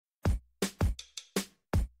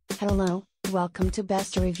Hello, welcome to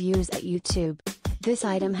Best Reviews at YouTube. This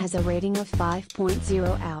item has a rating of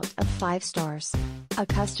 5.0 out of 5 stars. A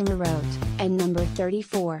customer wrote, and number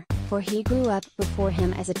 34, for he grew up before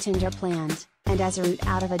him as a tender plant, and as a root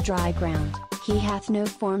out of a dry ground, he hath no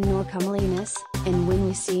form nor comeliness, and when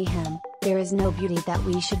we see him, there is no beauty that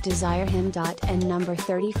we should desire him. And number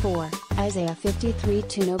 34, Isaiah 53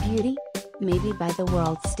 to no beauty? Maybe by the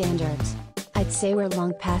world's standards. I'd say we're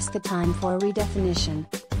long past the time for a redefinition.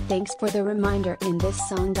 Thanks for the reminder in this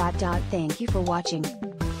song. Thank you for watching.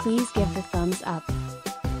 Please give the thumbs up.